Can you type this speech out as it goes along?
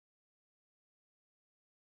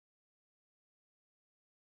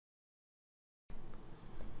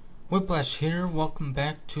Whiplash here, welcome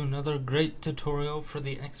back to another great tutorial for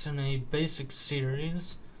the XNA Basics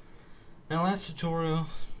series. Now last tutorial,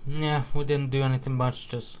 we didn't do anything much,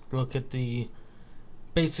 just look at the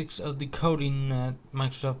basics of the coding that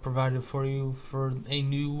Microsoft provided for you for a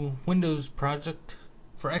new Windows project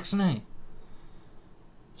for XNA.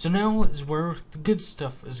 So now is where the good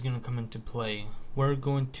stuff is going to come into play. We're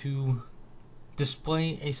going to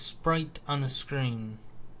display a sprite on the screen.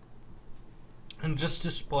 And just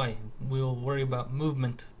display. We'll worry about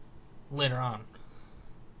movement later on.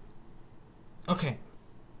 Okay.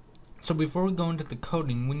 So before we go into the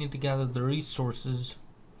coding, we need to gather the resources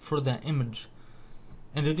for that image.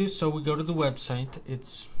 And to do so, we go to the website.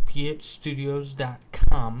 It's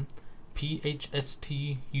phstudios.com.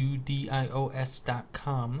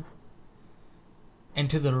 phstudios.com. And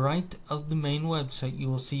to the right of the main website, you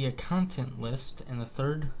will see a content list, and the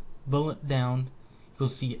third bullet down, you'll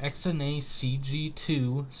see XNA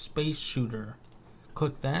CG2 Space Shooter.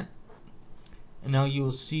 Click that, and now you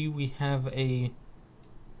will see we have a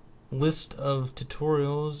list of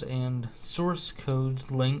tutorials and source code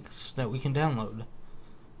links that we can download.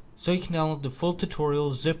 So you can download the full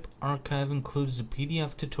tutorial. Zip archive includes the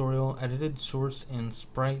PDF tutorial, edited source, and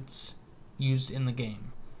sprites used in the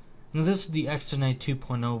game. Now this is the XNA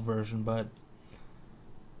 2.0 version, but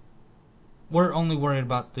we're only worried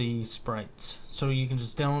about the sprites. So you can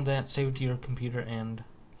just download that, save it to your computer, and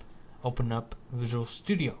open up Visual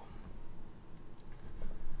Studio.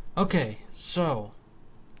 Okay, so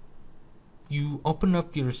you open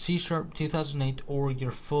up your C# 2008 or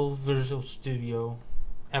your full Visual Studio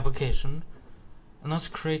application, and let's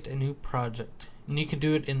create a new project. And you can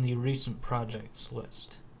do it in the recent projects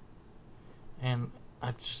list. And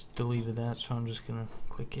I just deleted that, so I'm just gonna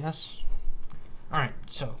click yes. Alright,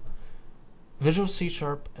 so Visual C#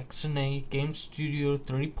 XNA Game Studio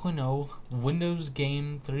 3.0 Windows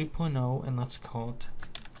Game 3.0, and let's call it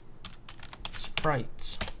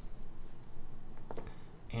Sprites.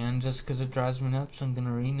 And just because it drives me nuts, I'm going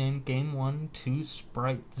to rename Game 1 to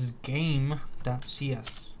Sprites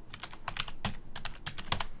Game.cs.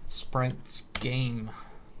 Sprites Game.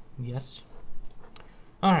 Yes.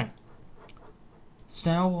 Alright.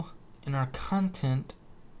 So now in our content,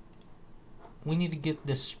 we need to get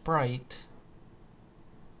this sprite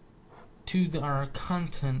to our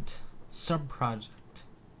content subproject.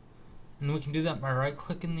 And we can do that by right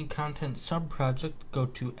clicking the content subproject, go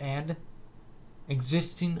to add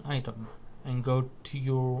existing item, and go to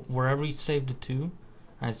your wherever you saved it to.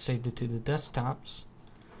 I saved it to the desktops,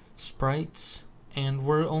 sprites, and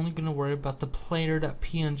we're only going to worry about the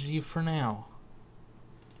player.png for now.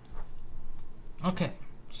 Okay,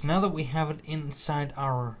 so now that we have it inside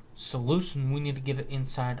our solution, we need to get it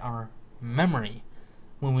inside our memory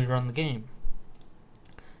when we run the game.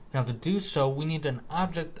 Now to do so, we need an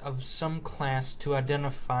object of some class to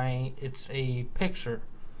identify it's a picture.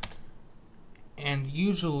 And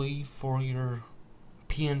usually for your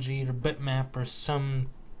PNG or bitmap or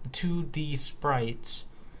some 2D sprites,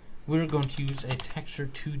 we're going to use a texture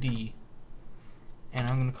 2D. And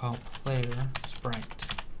I'm going to call it player sprite.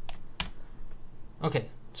 Okay,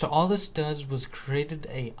 so all this does was created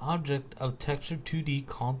a object of texture 2D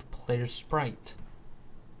called player sprite.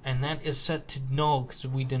 And that is set to null because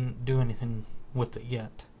we didn't do anything with it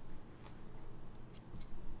yet.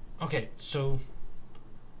 Okay, so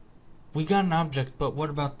we got an object, but what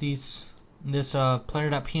about this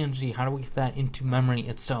player.png? How do we get that into memory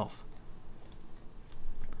itself?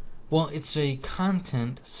 Well, it's a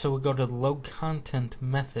content, so we go to the load content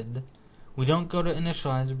method. We don't go to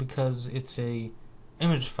initialize because it's a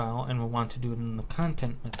image file and we want to do it in the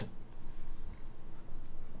content method.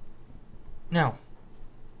 Now,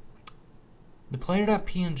 the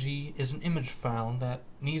player.png is an image file that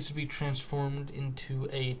needs to be transformed into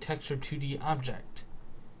a texture 2D object.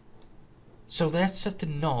 So that's set to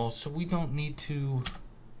null, so we don't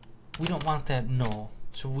want that null.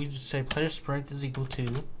 So we just say player sprite is equal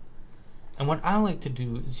to, and what I like to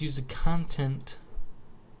do is use a content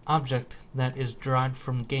object that is derived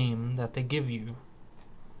from game that they give you.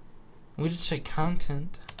 We just say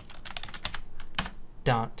content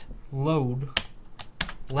dot load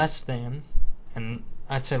less than, and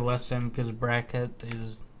I'd say less than because bracket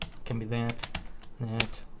can be that,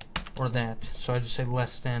 or that. So I just say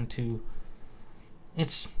less than to.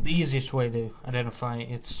 It's the easiest way to identify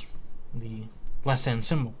it's the less than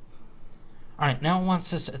symbol. Alright, now it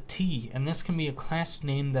wants us a T, and this can be a class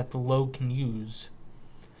name that the load can use.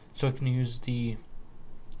 So it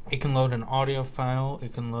can load an audio file,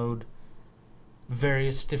 it can load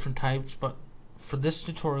various different types, but for this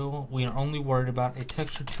tutorial we are only worried about a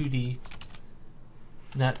texture 2D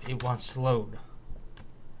that it wants to load.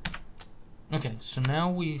 Okay, so now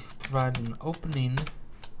we provide an opening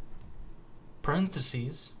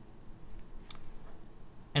parentheses,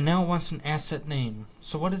 and now it wants an asset name.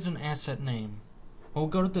 So what is an asset name? Well,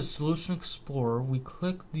 we'll go to the Solution Explorer, we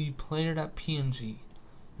click the player.png,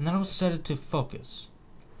 and that'll set it to focus.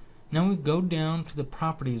 Now we go down to the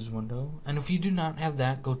Properties window, and if you do not have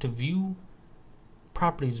that, go to View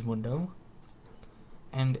Properties window,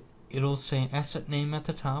 and it'll say asset name at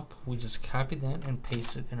the top. We just copy that and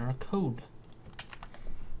paste it in our code.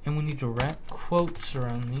 And we need to wrap quotes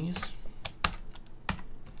around these,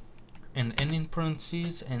 and ending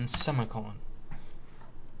parentheses and semicolon.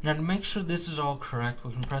 Now to make sure this is all correct,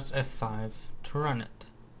 we can press F5 to run it.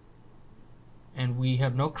 And we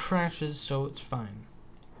have no crashes, so it's fine.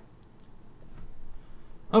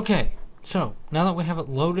 Okay, so now that we have it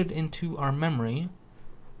loaded into our memory,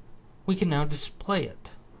 we can now display it.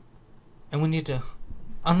 And we need to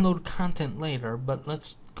unload content later, but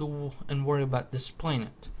let's go and worry about displaying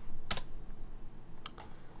it.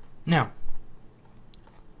 Now,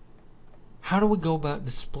 how do we go about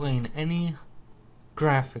displaying any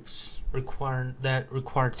graphics that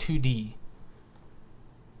require 2D?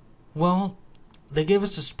 Well, they gave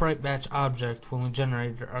us a sprite batch object when we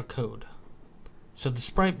generated our code. So the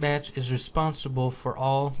sprite batch is responsible for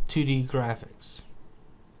all 2D graphics.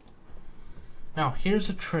 Now here's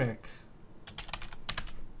a trick.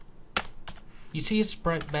 You see a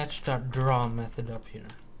sprite batch.draw method up here,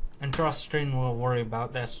 and drawString we'll worry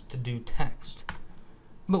about, that's to do text.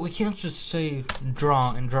 But we can't just say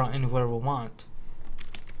draw and draw anywhere we want.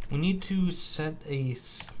 We need to set a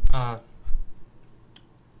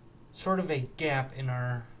sort of a gap in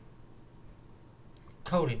our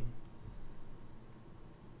coding.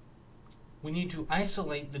 We need to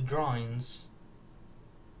isolate the drawings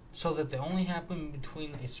so that they only happen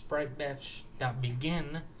between a sprite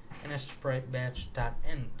batch.begin and a sprite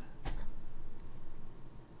batch.end.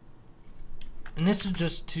 And this is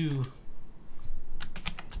just to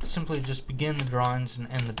simply just begin the drawings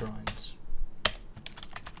and end the drawings.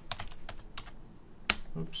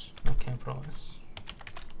 Oops, no capitalize.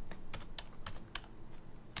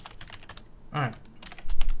 Alright.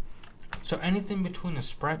 So anything between a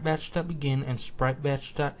sprite batch.begin and sprite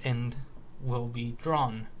batch.end will be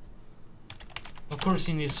drawn. Of course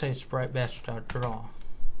you need to say sprite batch.draw.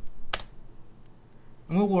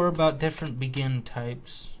 And we'll worry about different begin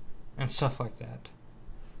types and stuff like that.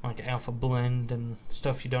 Like alpha blend and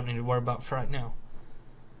stuff you don't need to worry about for right now.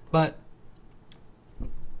 But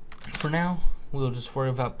for now, we'll just worry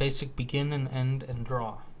about basic begin and end and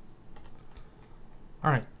draw.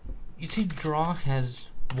 Alright, you see draw has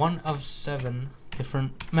one of 7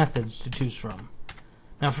 different methods to choose from.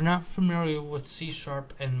 Now if you're not familiar with C#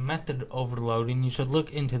 and method overloading, you should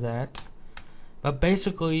look into that. But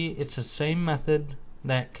basically it's the same method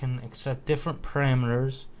that can accept different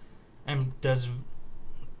parameters and does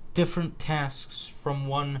different tasks from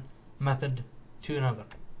one method to another.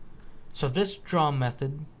 So this draw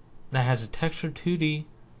method that has a texture 2D,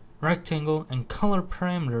 rectangle, and color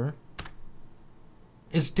parameter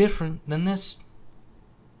is different than this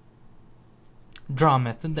draw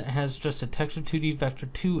method that has just a texture 2D, vector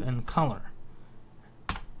 2, and color.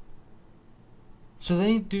 So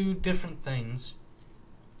they do different things,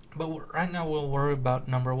 but right now we'll worry about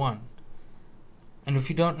number 1. And if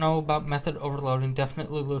you don't know about method overloading,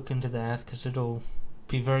 definitely look into that because it'll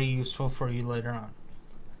be very useful for you later on.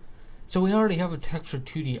 So we already have a texture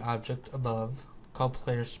 2D object above called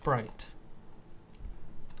player sprite.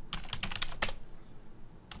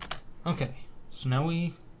 Okay, so now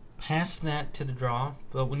we pass that to the draw,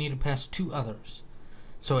 but we need to pass 2 others.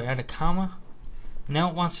 So we add a comma. Now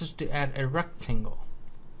it wants us to add a rectangle.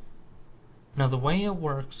 Now the way it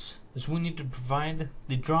works is we need to provide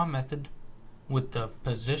the draw method with the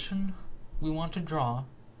position we want to draw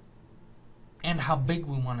and how big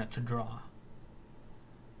we want it to draw.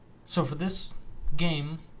 So for this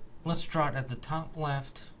game, let's draw it at the top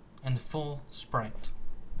left and the full sprite.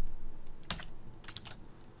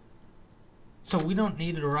 So we don't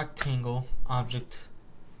need a rectangle object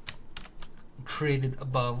created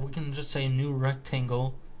above. We can just say new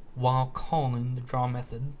rectangle while calling the draw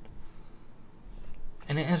method.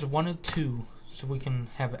 And it has 1 and 2, so we can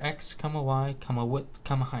have x, y, width,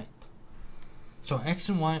 height. So x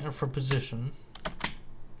and y are for position.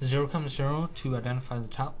 0, 0 to identify the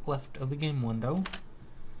top left of the game window.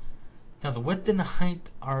 Now the width and the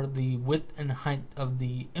height are the width and height of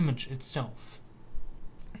the image itself.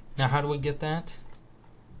 Now how do we get that?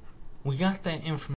 We got that information